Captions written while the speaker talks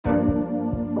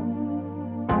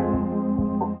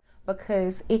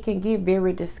because it can get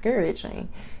very discouraging.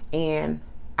 And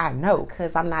I know,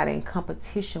 because I'm not in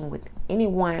competition with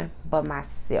anyone but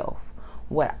myself.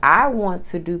 What I want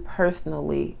to do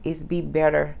personally is be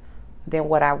better than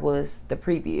what I was the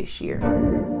previous year.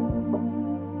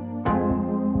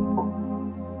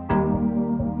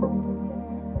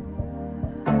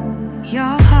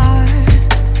 Your heart,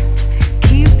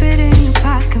 keep it in your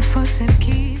pocket for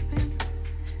safekeeping.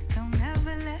 Don't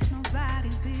ever let nobody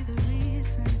be the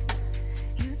reason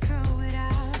you throw it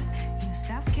out, you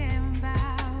stop caring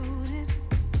about it.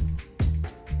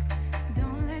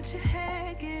 Don't let your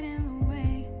hair get in the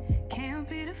way, can't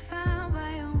be defined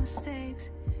by your mistakes.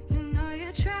 You know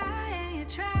you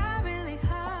try really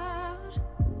hard,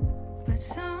 but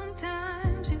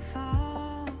sometimes you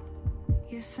fall.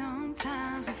 Yeah,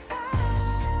 sometimes you fall.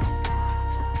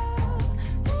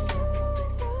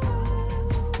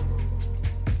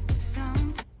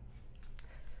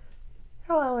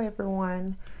 Hello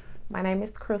everyone, my name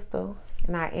is Crystal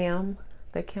and I am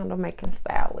the candle making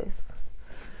stylist.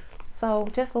 So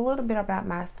just a little bit about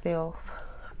myself.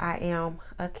 I am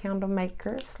a candle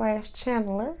maker /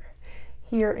 channeler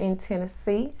here in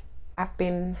Tennessee. I've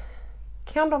been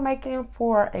candle making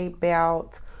for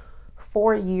about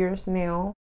 4 years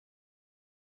now.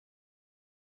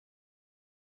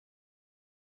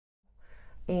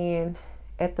 And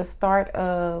at the start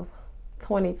of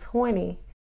 2020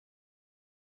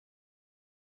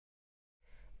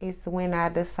 is when I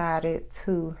decided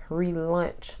to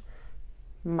relaunch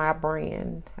my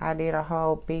brand. I did a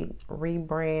whole big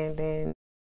rebranding.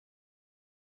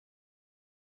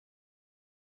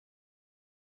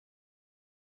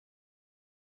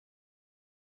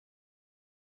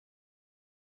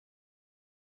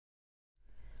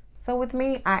 So with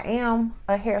me, I am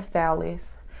a hairstylist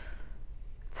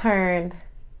turned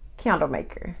candle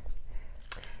maker.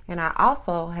 And I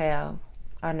also have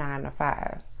a 9 to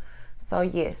 5. So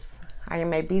yes, I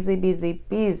am a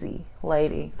busy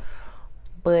lady.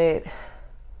 But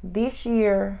this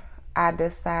year, I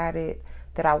decided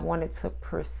that I wanted to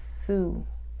pursue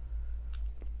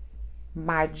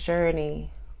my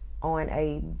journey on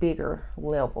a bigger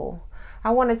level.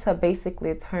 I wanted to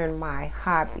basically turn my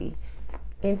hobby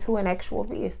into an actual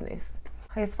business.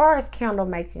 As far as candle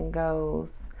making goes,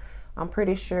 I'm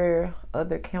pretty sure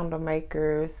other candle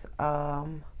makers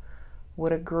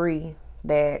would agree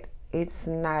that it's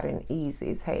not an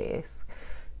easy task.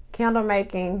 Candle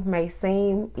making may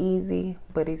seem easy,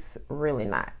 but it's really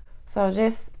not. So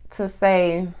just to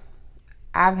say,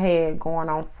 I've had going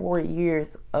on 4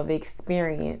 years of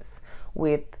experience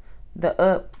with the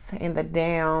ups and the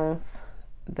downs,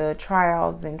 the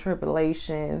trials and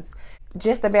tribulations,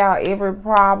 just about every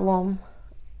problem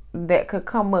that could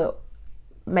come up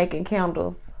making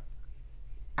candles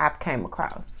I've came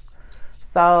across.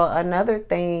 So another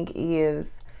thing is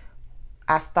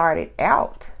I started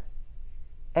out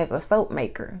as a soap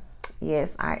maker.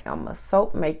 Yes, I am a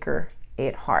soap maker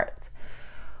at heart.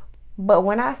 But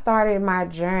when I started my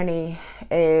journey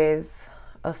as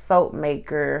a soap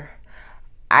maker,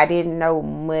 I didn't know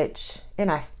much, and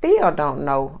I still don't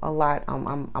know a lot.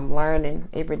 I'm learning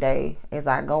every day as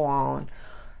I go on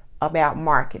about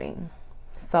marketing.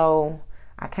 So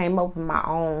I came up with my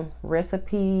own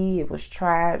recipe. It was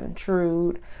tried and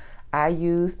true. I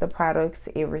used the products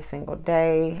every single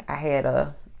day. I had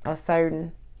a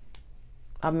certain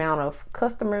amount of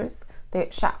customers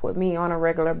that shop with me on a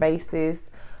regular basis.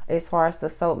 As far as the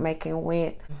soap making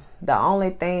went, the only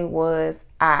thing was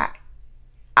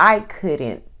I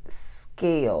couldn't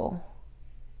scale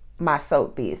my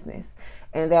soap business,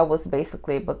 and that was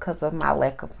basically because of my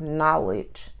lack of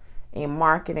knowledge in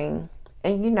marketing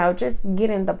and, you know, just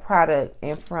getting the product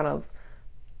in front of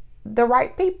the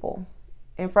right people,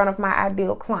 in front of my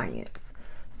ideal clients.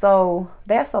 So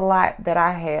that's a lot that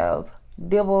I have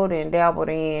dibbled and dabbled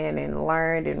in and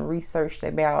learned and researched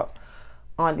about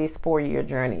on this 4-year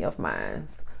journey of mine.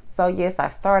 So yes, I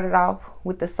started off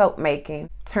with the soap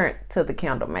making, turned to the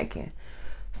candle making.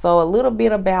 So a little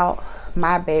bit about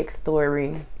my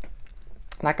backstory.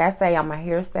 Like I say, I'm a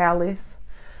hairstylist,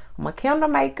 I'm a candle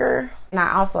maker, and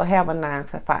I also have a 9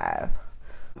 to 5.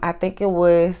 I think it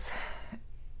was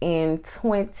in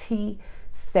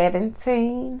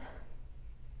 2017,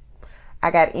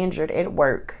 I got injured at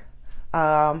work.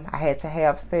 I had to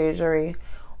have surgery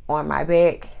on my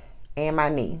back and my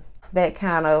knee. That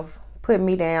kind of put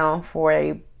me down for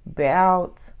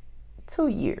about 2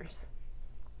 years.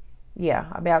 Yeah,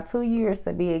 about 2 years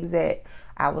to be exact.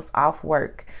 I was off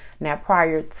work. Now,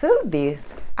 prior to this,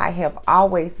 I have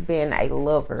always been a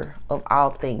lover of all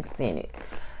things scented.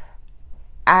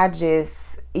 I just,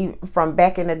 from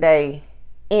back in the day,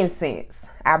 incense.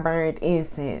 I burned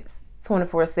incense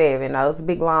 24/7. Those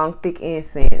big, long, thick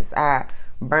incense. I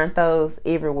burnt those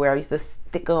everywhere. I used to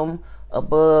stick them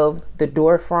above the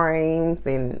door frames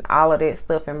and all of that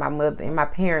stuff in my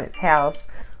parents' house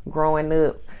growing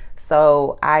up.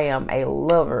 So I am a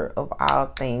lover of all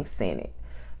things scented.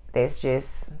 That's just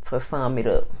to sum it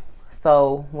up.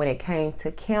 So when it came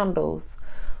to candles,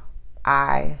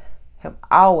 I have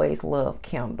always loved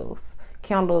candles.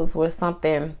 Candles were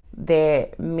something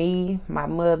that me, my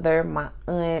mother, my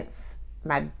aunts,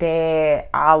 my dad,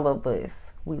 all of us,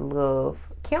 we love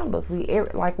candles. We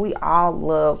all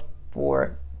love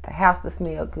for the house to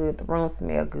smell good, the room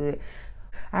smell good.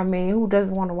 I mean, who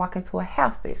doesn't want to walk into a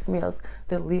house that smells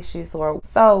delicious?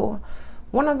 So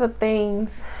one of the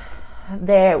things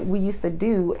that we used to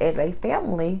do as a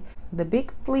family, the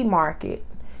big flea market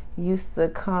used to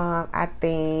come, I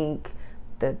think,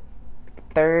 the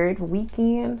third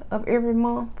weekend of every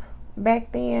month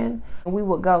back then. We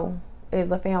would go as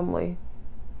a family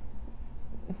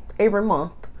every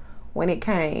month when it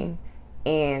came,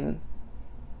 and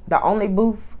the only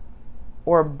booths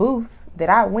that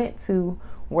I went to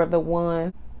were the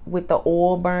ones with the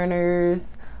oil burners,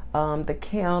 the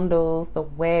candles, the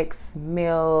wax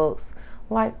melts,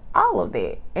 like all of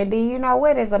that. And then you know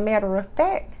what, as a matter of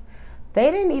fact,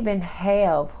 they didn't even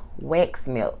have wax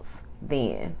melts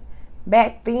then.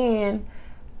 Back then,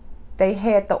 they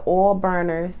had the oil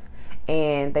burners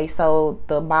and they sold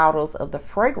the bottles of the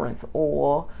fragrance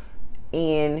oil,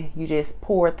 and you just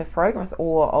poured the fragrance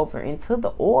oil over into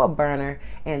the oil burner.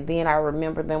 And then I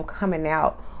remember them coming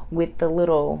out with the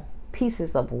little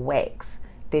pieces of wax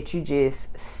that you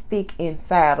just stick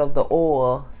inside of the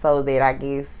oil, so that I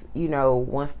guess, you know,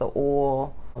 once the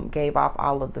oil gave off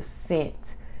all of the scent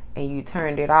and you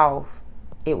turned it off,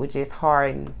 it would just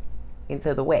harden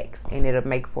into the wax and it'll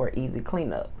make for easy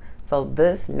cleanup. So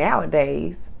thus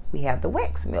nowadays we have the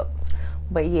wax melts.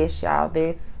 But yes, y'all,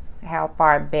 that's how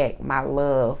far back my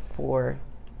love for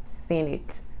scented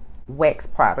wax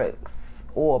products,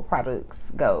 oil products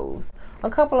goes. A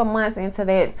couple of months into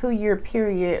that 2-year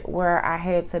period where I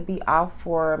had to be off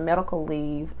for medical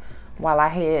leave while I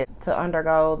had to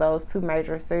undergo those 2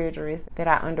 major surgeries that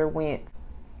I underwent,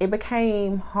 it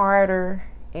became harder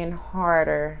and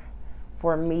harder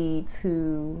for me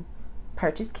to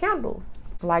purchase candles.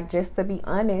 Like, just to be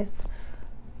honest,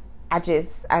 I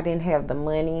didn't have the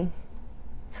money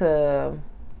to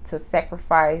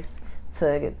sacrifice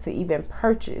to even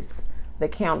purchase the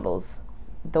candles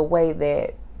the way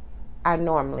that I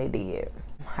normally did.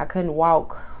 I couldn't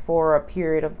walk for a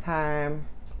period of time,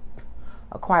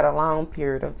 quite a long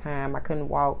period of time. I couldn't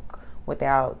walk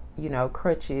without, you know,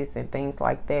 crutches and things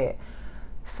like that.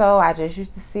 So I just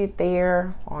used to sit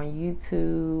there on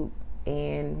YouTube,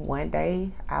 and one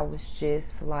day I was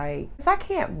just like, I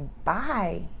can't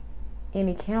buy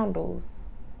any candles.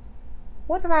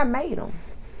 What if I made them?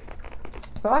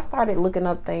 So I started looking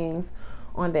up things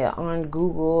on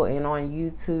Google and on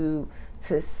YouTube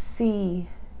to see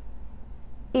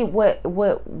what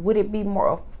would it be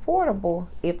more affordable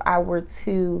if I were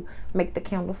to make the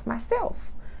candles myself.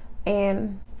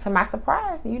 And to my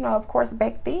surprise, you know, of course,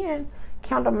 back then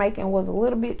candle making was a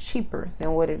little bit cheaper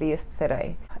than what it is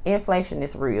today. Inflation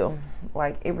is real.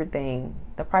 Like, everything,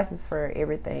 the prices for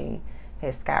everything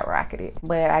has skyrocketed.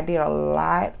 But I did a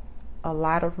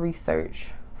lot of research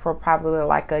for probably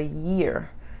like a year.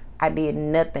 I did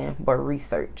nothing but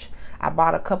research. I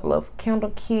bought a couple of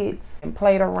candle kits and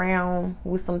played around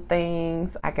with some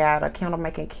things. I got a candle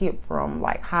making kit from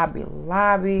like Hobby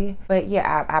Lobby. But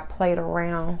yeah, I played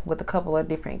around with a couple of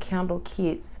different candle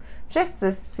kits just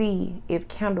to see if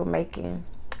candle making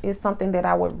is something that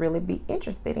I would really be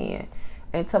interested in.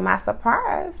 And to my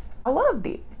surprise, I loved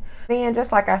it. Then,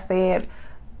 just like I said,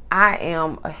 I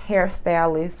am a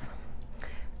hairstylist.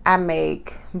 I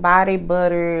make body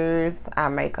butters. I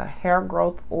make a hair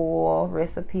growth oil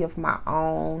recipe of my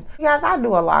own. You guys, I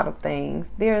do a lot of things.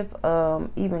 There's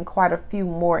even quite a few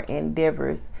more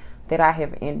endeavors that I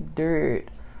have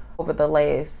endured over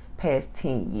the past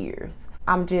 10 years.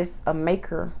 I'm just a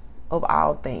maker of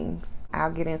all things.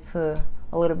 I'll get into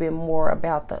a little bit more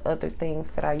about the other things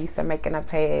that I used to make in the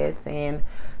past and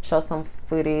show some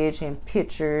footage and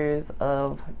pictures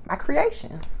of my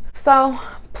creations. So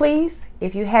please,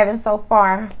 if you haven't so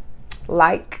far,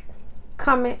 like,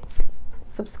 comment,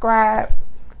 subscribe,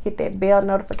 hit that bell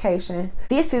notification.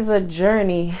 This is a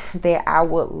journey that I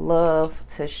would love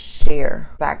to share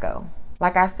as I go.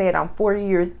 Like I said, I'm 4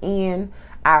 years in.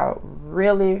 I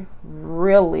really,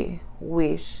 really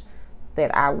wish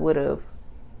that I would have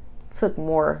took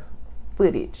more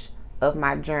footage of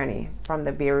my journey from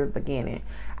the very beginning.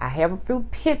 I have a few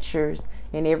pictures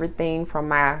and everything from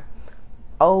my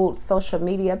old social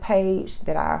media page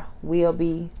that I will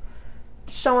be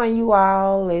showing you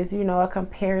all as, you know, a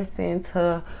comparison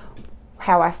to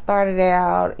how I started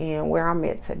out and where I'm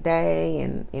at today,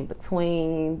 and in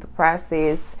between the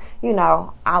process, you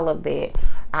know, all of that.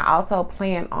 I also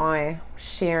plan on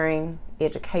sharing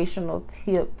educational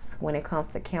tips when it comes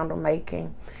to candle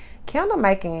making. Candle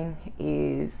making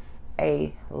is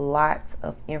a lot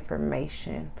of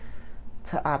information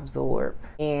to absorb,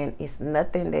 and it's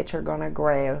nothing that you're gonna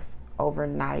grasp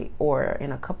overnight or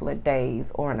in a couple of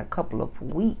days or in a couple of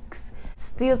weeks.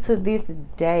 Still to this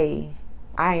day,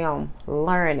 I am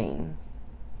learning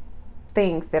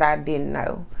things that I didn't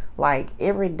know. Like,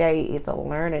 every day is a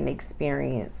learning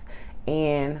experience,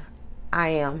 and I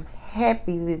am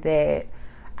happy that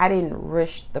I didn't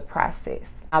rush the process.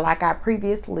 Like I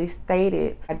previously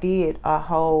stated, I did a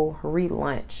whole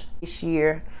relaunch this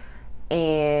year,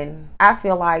 and I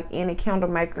feel like any candle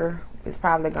maker is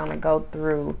probably gonna go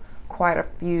through quite a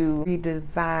few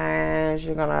redesigns.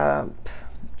 You're gonna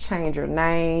change your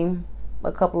name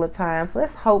a couple of times.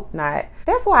 Let's hope not.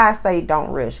 That's why I say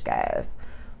don't rush, guys,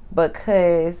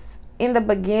 because in the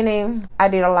beginning I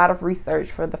did a lot of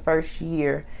research for the first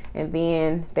year, and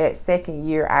then that second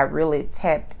year I really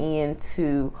tapped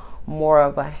into more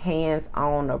of a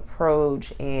hands-on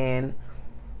approach and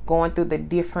going through the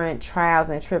different trials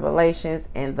and tribulations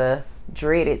and the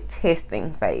dreaded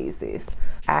testing phases.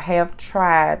 I have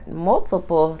tried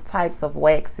multiple types of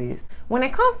waxes. When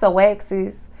it comes to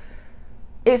waxes,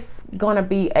 it's gonna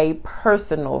be a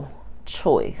personal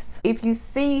choice. If you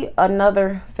see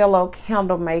another fellow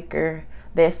candle maker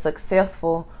that's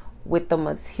successful with the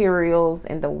materials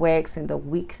and the wax and the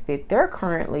wicks that they're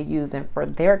currently using for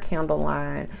their candle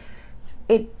line,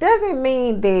 it doesn't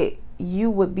mean that you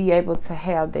would be able to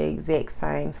have the exact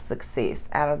same success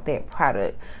out of that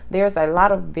product. There's a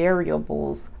lot of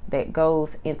variables that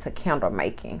goes into candle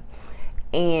making,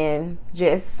 and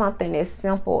just something as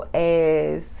simple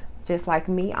as, just like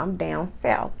me, I'm down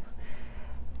south.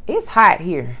 It's hot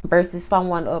here versus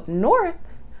someone up north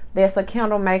that's a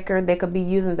candle maker that could be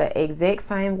using the exact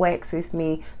same wax as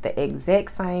me, the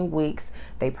exact same wicks.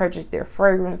 They purchase their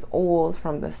fragrance oils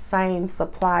from the same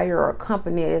supplier or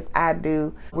company as I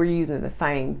do. We're using the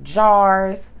same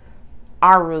jars.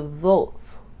 Our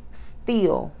results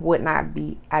still would not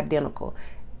be identical.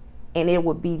 And it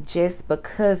would be just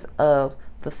because of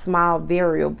the small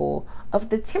variable of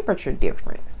the temperature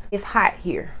difference. It's hot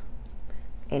here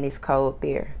and it's cold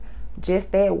there.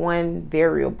 Just that one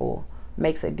variable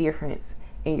makes a difference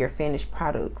in your finished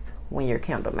products when you're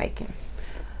candle making.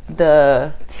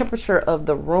 The temperature of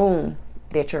the room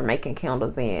that you're making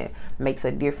candles in makes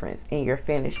a difference in your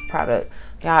finished product.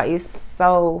 Y'all, it's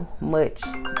so much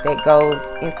that goes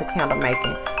into candle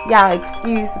making. Y'all,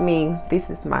 excuse me, this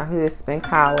is my husband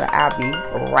calling. I'll be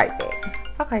right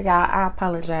back. Okay, y'all, I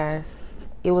apologize.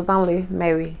 It was only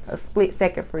maybe a split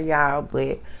second for y'all,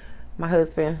 but my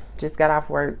husband just got off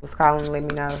work, was calling to let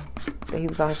me know that he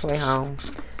was on his way home.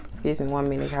 Excuse me 1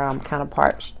 minute, y'all, I'm kind of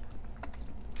parched.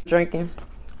 Drinking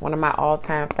one of my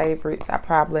all-time favorites. I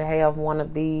probably have one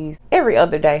of these every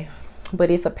other day, but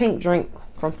it's a pink drink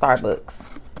from Starbucks.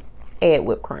 Add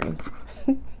whipped cream.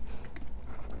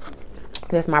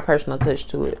 That's my personal touch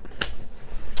to it.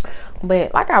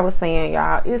 But like I was saying,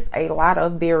 y'all, it's a lot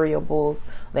of variables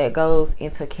that goes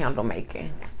into candle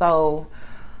making. So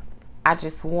I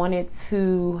just wanted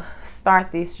to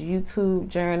start this YouTube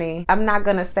journey. I'm not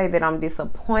gonna say that I'm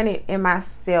disappointed in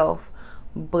myself,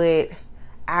 but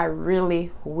I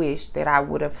really wish that I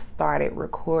would have started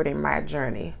recording my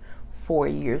journey 4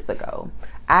 years ago.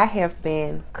 I have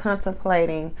been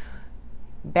contemplating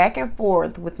back and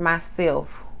forth with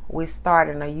myself with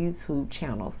starting a YouTube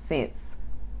channel since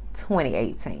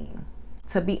 2018.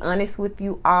 To be honest with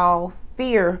you all,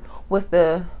 fear was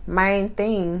the main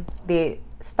thing that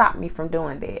stopped me from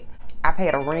doing that. I've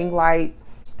had a ring light,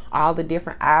 all the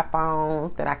different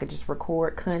iPhones that I could just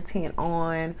record content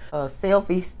on,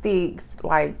 selfie sticks,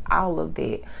 like all of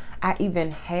that. I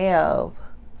even have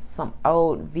some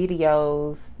old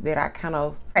videos that I kind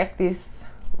of practice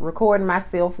recording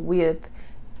myself with,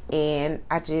 and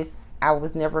I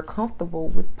was never comfortable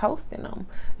with posting them.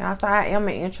 Now, so I am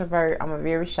an introvert. I'm a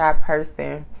very shy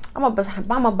person. I'm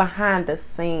a behind the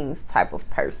scenes type of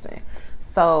person.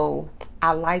 So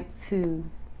I like to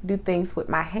do things with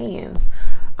my hands.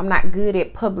 I'm not good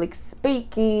at public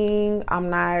speaking. I'm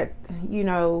not,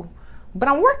 but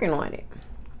I'm working on it.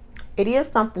 It is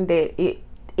something that it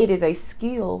is a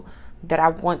skill that I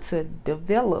want to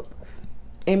develop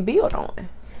and build on.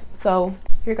 So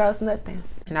here goes nothing.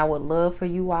 And I would love for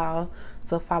you all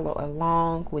to follow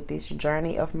along with this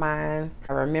journey of mine.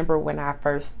 I remember when I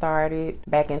first started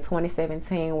back in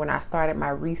 2017, when I started my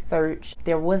research,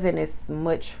 there wasn't as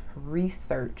much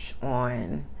research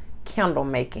on candle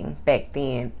making back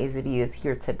then as it is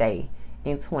here today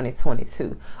in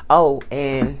 2022. Oh,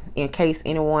 and in case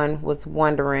anyone was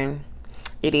wondering,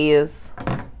 it is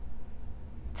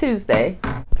Tuesday,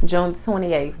 June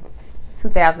 28th,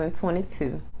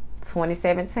 2022.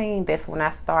 2017, that's when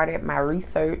I started my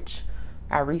research.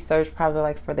 I researched probably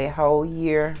like for that whole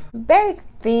year. Back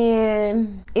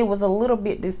then, it was a little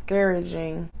bit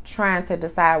discouraging trying to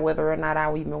decide whether or not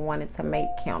I even wanted to make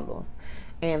candles.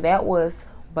 And that was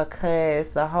because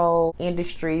the whole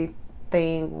industry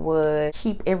thing would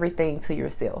keep everything to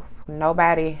yourself.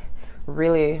 Nobody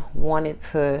really wanted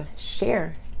to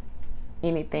share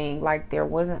anything. Like, there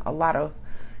wasn't a lot of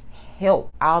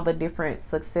help. All the different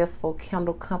successful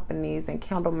candle companies and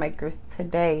candle makers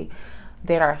today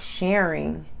that are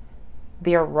sharing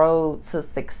their road to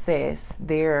success,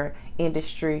 their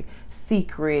industry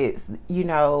secrets. You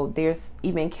know, there's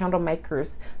even candle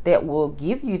makers that will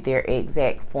give you their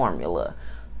exact formula.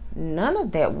 None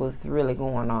of that was really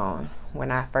going on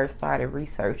when I first started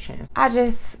researching. I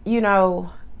just, you know,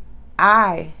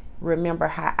 I remember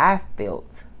how I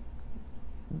felt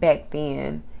back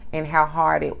then and how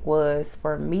hard it was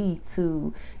for me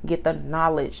to get the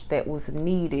knowledge that was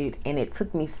needed. And it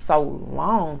took me so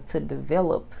long to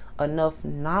develop enough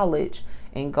knowledge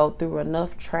and go through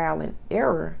enough trial and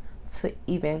error to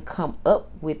even come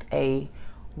up with a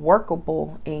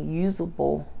workable and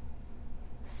usable,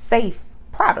 safe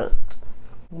product.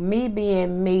 Me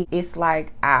being me, it's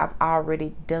like I've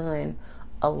already done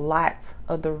a lot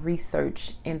of the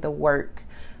research and the work,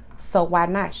 so why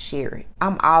not share it?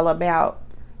 I'm all about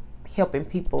helping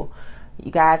people.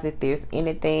 You guys, if there's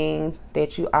anything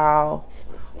that you all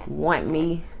want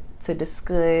me to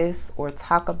discuss or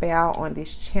talk about on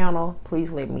this channel,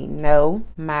 please let me know.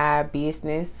 My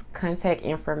business contact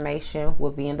information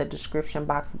will be in the description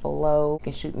box below. You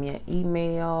can shoot me an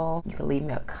email, you can leave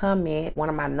me a comment. One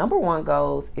of my #1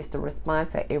 goals is to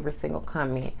respond to every single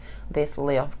comment that's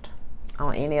left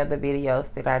on any of the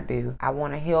videos that I do. I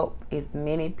want to help as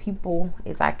many people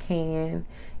as I can.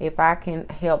 If I can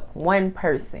help one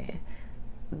person,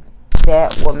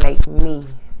 that will make me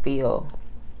feel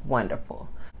wonderful.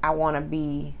 I want to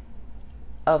be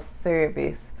of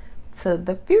service to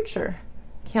the future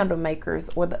candle makers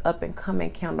or the up and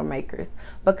coming candle makers,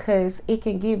 because it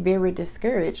can get very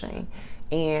discouraging.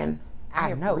 And I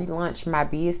have relaunched my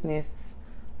business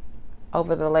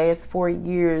over the last 4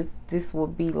 years. This will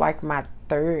be like my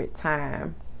 3rd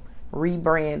time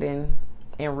rebranding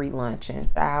and relaunching.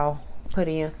 I'll put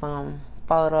in some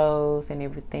photos and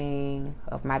everything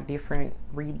of my different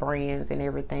rebrands and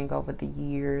everything over the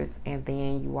years, and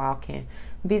then you all can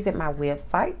visit my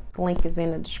website. The link is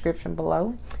in the description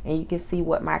below, and you can see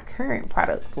what my current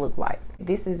products look like.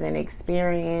 This is an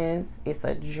experience, it's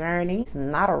a journey, it's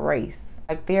not a race.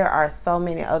 Like, there are so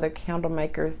many other candle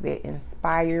makers that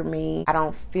inspire me. I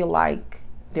don't feel like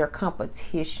they're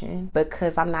competition,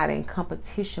 because I'm not in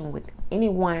competition with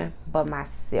anyone but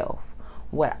myself.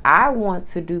 What I want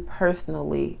to do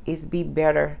personally is be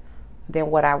better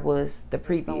than what I was the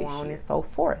previous year, so on and so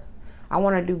forth. I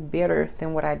want to do better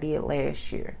than what I did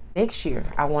last year. Next year,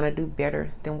 I want to do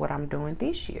better than what I'm doing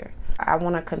this year. I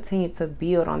want to continue to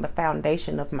build on the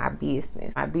foundation of my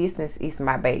business. My business is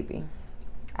my baby.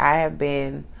 I have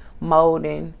been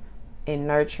molding and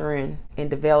nurturing and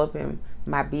developing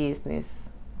my business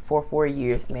for 4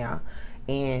 years now,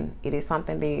 and it is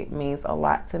something that means a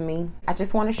lot to me. I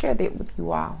just want to share that with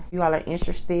you all. If you all are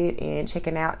interested in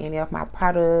checking out any of my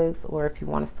products, or if you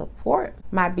want to support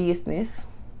my business,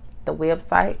 the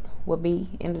website will be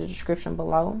in the description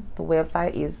below. The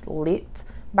website is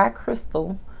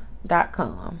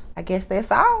litbycrystal.com. I guess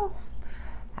that's all.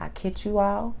 I'll catch you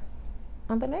all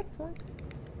on the next one.